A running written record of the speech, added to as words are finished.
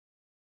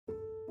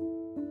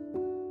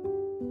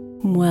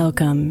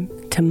Welcome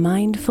to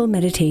Mindful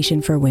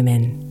Meditation for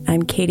Women.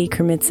 I'm Katie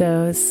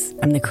Kermitzos.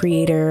 I'm the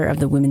creator of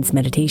the Women's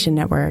Meditation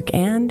Network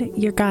and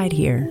your guide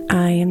here.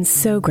 I am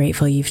so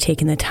grateful you've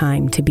taken the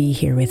time to be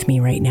here with me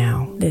right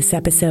now. This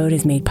episode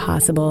is made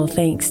possible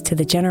thanks to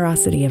the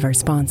generosity of our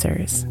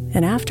sponsors.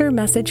 And after a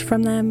message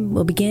from them,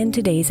 we'll begin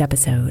today's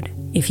episode.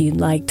 If you'd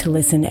like to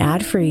listen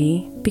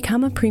ad-free,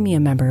 become a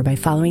premium member by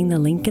following the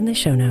link in the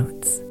show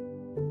notes.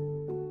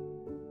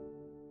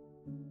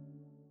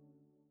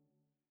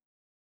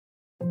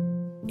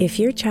 If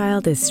your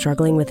child is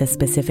struggling with a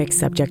specific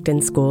subject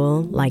in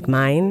school, like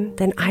mine,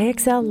 then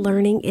IXL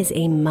learning is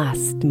a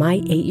must. My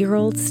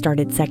 8-year-old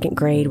started second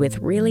grade with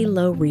really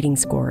low reading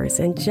scores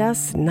and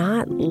just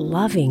not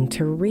loving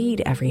to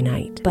read every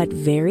night. But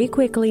very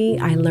quickly,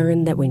 I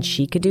learned that when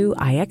she could do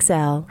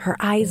IXL, her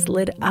eyes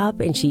lit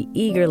up and she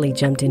eagerly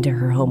jumped into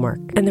her homework.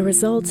 And the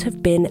results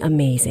have been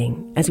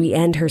amazing. As we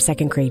end her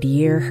second grade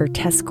year, her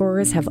test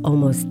scores have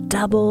almost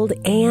doubled,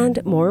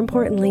 and more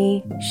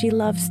importantly, she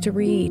loves to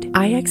read.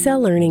 IXL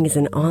Learning is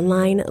an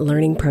online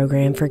learning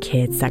program for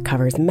kids that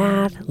covers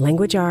math,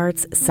 language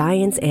arts,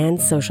 science,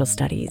 and social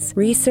studies.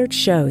 Research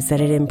shows that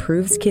it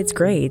improves kids'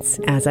 grades,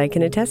 as I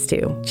can attest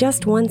to.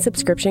 Just one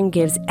subscription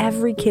gives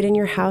every kid in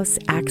your house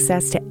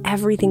access to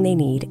everything they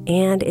need,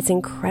 and it's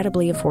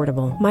incredibly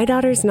affordable. My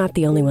daughter's not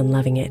the only one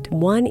loving it.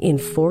 1 in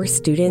 4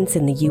 students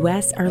in the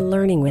U.S. are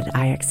learning with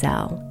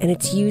IXL, and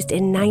it's used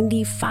in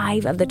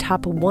 95 of the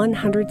top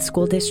 100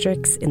 school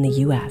districts in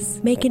the U.S.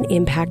 Make an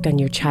impact on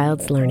your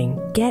child's learning.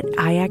 Get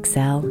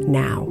IXL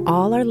now.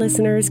 All our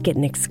listeners get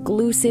an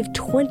exclusive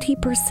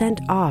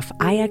 20% off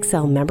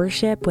IXL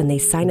membership when they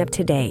sign up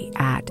today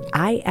at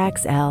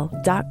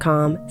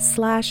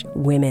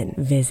IXL.com/women.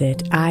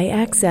 Visit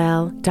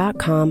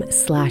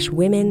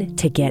IXL.com/women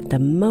to get the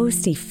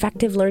most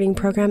effective learning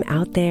program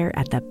out there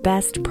at the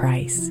best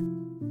price.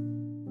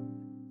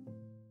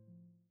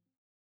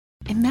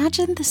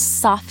 Imagine the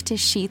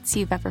softest sheets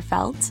you've ever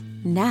felt.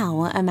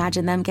 Now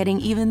imagine them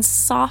getting even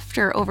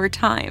softer over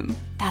time.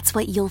 That's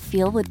what you'll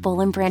feel with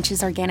Boll &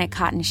 Branch's organic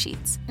cotton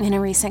sheets. In a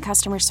recent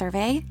customer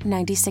survey,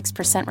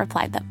 96%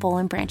 replied that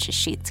Boll & Branch's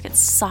sheets get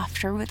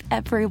softer with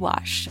every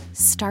wash.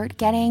 Start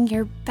getting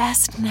your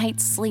best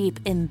night's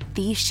sleep in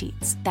these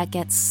sheets that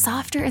get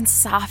softer and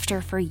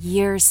softer for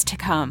years to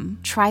come.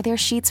 Try their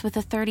sheets with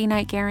a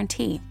 30-night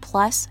guarantee,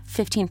 plus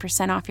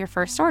 15% off your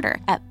first order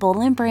at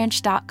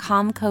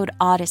bollandbranch.com code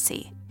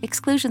Odyssey.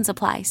 Exclusions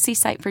apply. See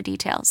site for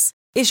details.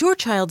 Is your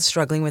child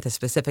struggling with a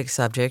specific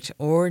subject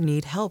or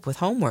need help with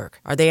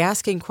homework? Are they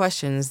asking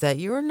questions that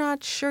you're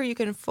not sure you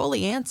can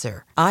fully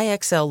answer?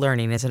 IXL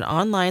Learning is an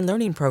online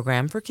learning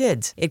program for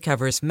kids. It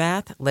covers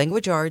math,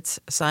 language arts,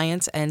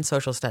 science, and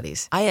social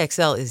studies.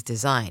 IXL is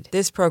designed.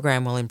 This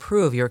program will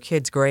improve your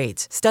kids'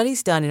 grades.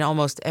 Studies done in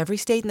almost every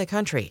state in the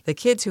country. The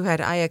kids who had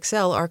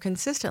IXL are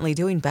consistently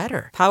doing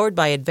better. Powered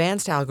by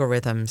advanced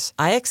algorithms,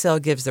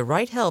 IXL gives the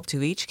right help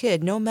to each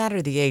kid no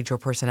matter the age or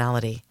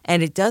personality.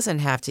 And it doesn't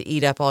have to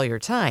eat up all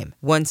your time.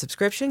 One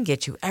subscription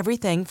gets you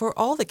everything for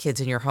all the kids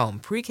in your home,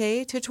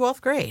 pre-K to 12th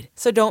grade.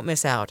 So don't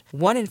miss out.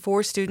 1 in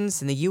 4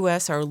 students in the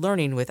U.S. are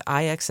learning with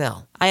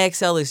IXL.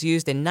 IXL is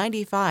used in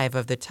 95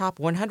 of the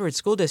top 100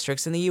 school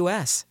districts in the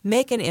U.S.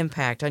 Make an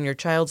impact on your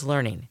child's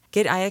learning.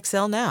 Get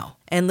IXL now.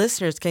 And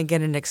listeners can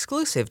get an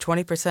exclusive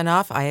 20%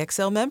 off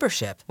IXL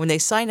membership when they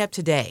sign up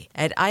today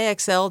at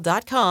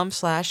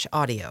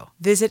IXL.com/audio.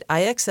 Visit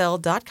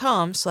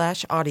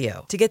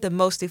IXL.com/audio to get the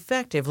most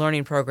effective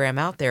learning program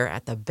out there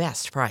at the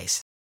best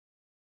price.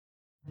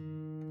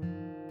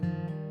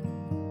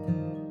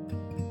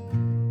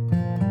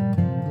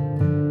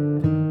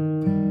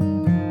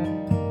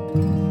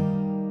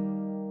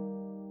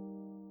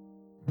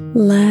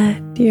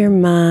 Let your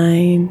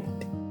mind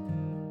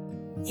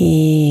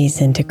ease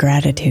into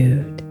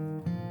gratitude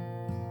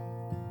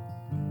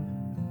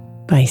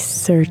by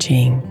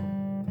searching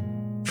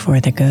for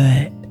the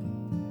good.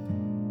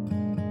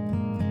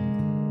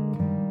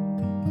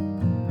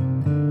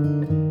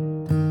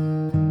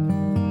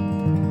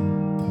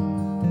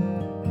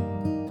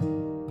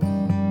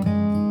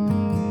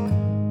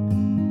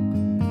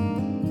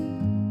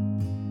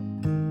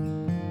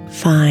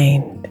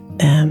 Find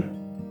them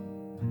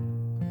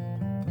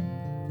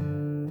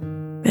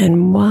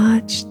and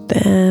watch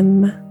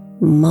them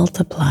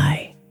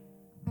multiply,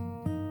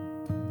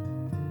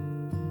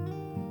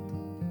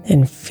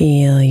 and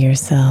feel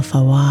yourself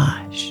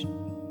awash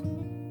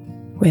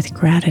with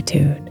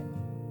gratitude.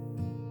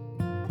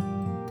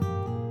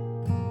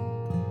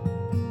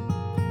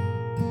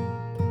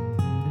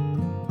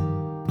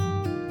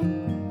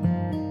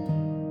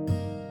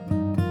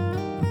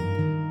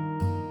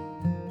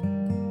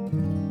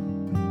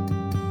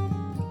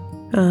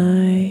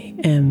 I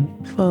am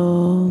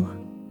full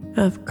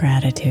of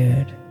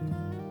gratitude.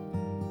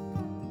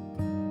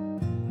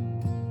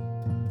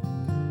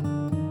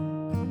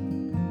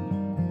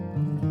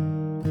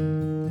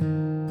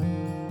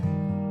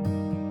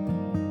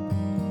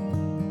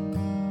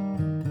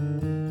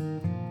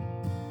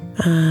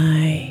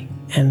 I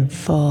am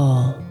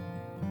full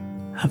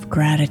of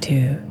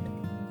gratitude.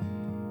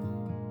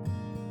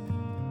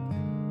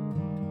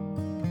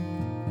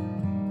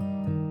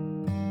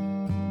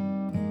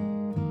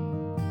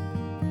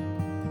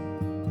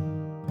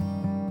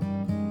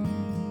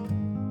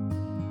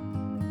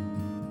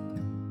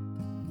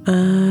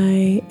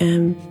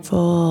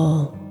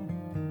 full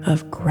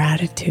of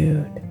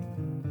gratitude.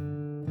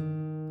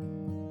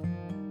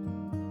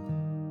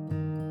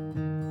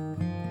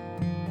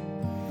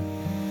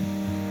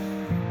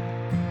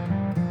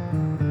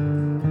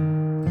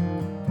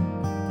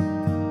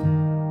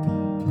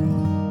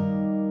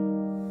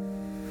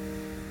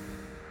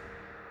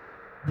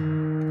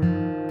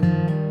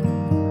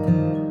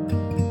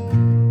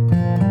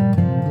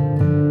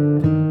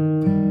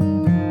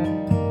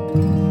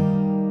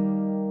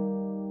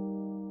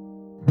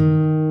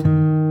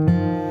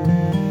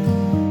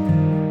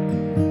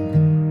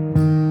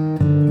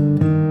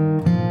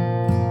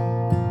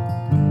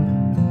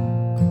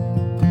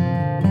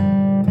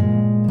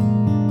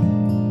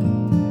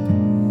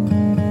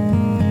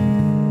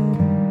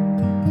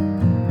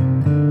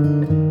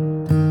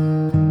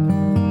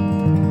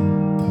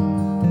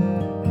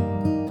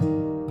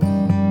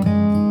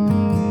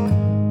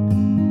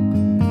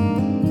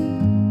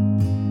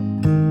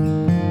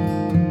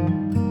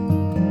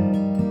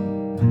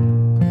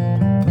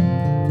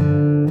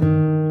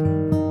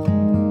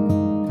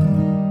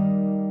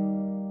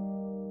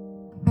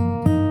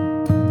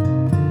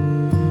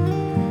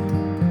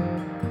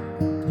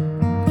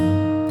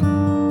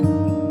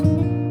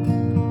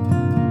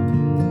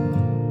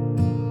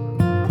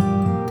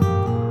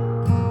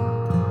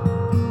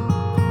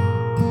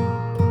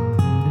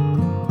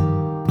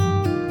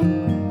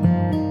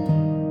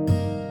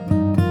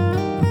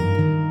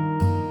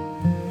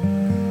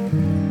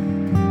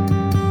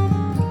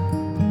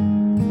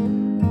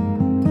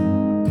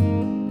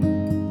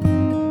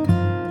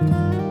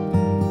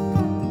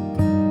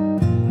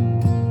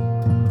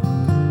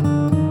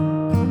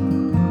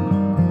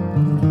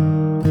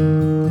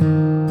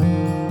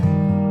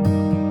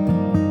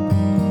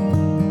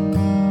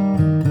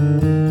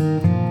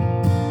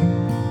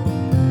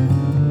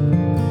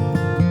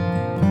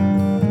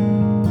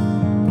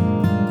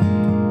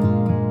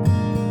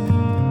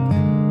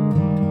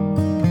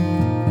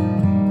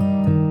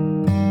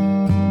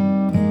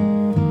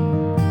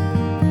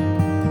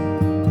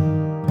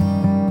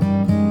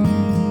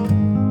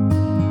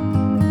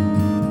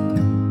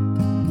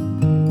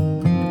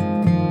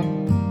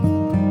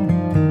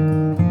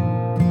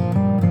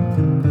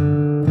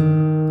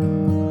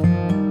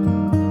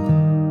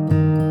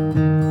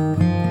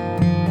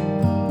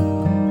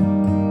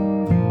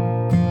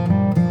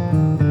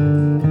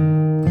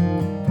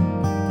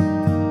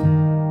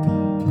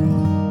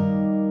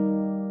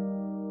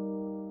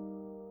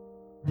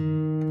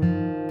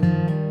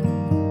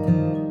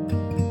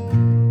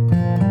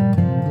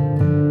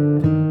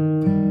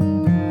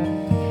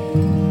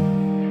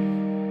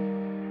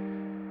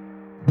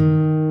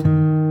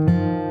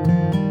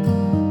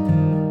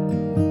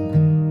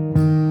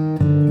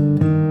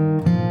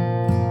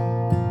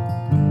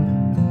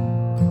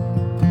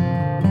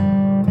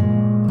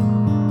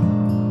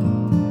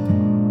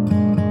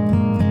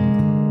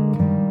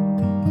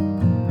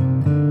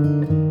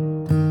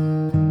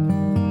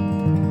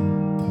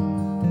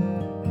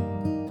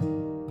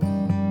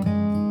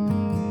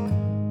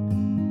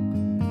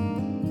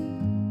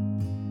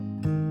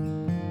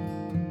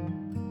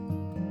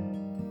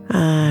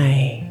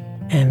 I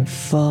am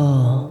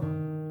full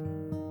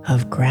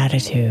of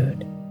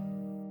gratitude.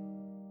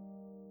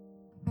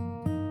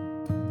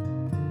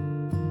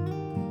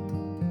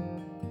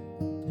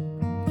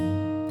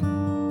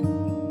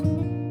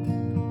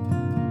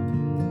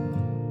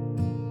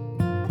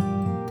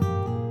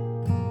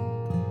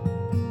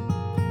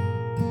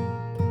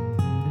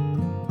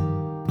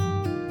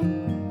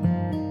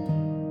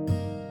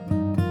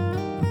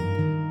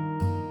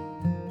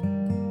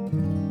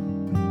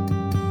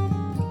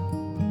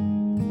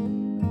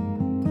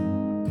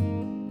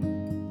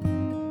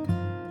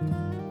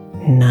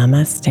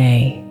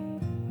 Namaste,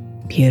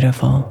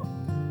 beautiful.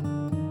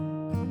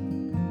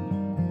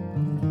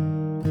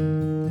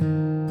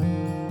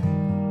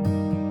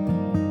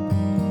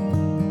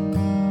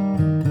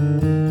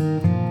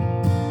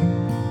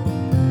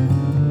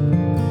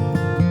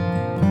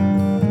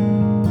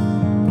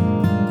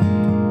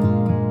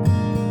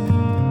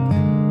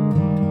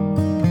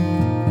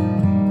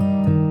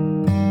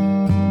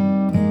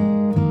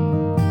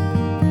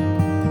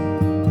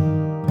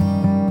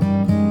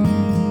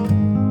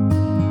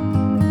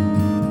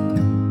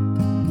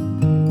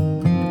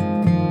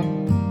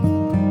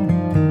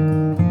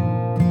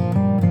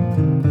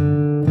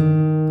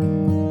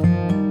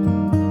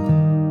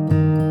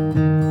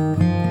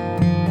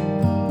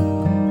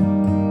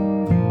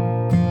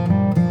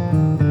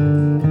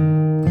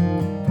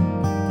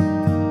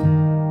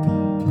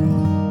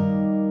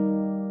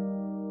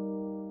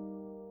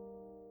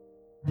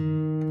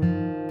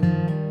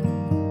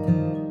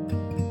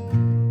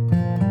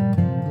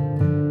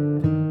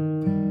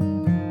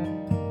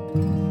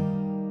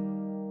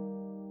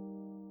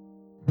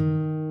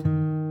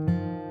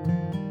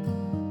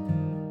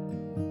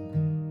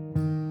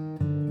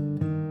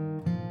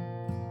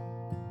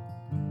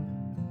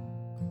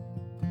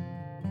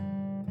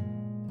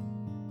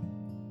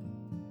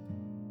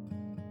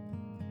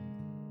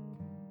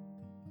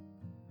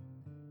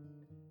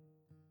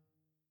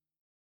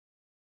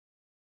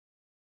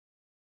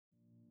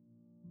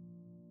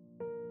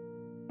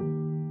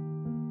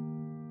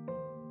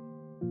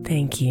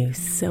 Thank you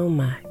so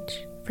much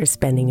for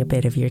spending a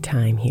bit of your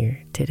time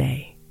here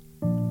today.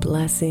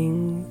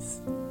 Blessings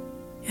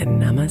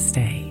and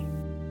namaste.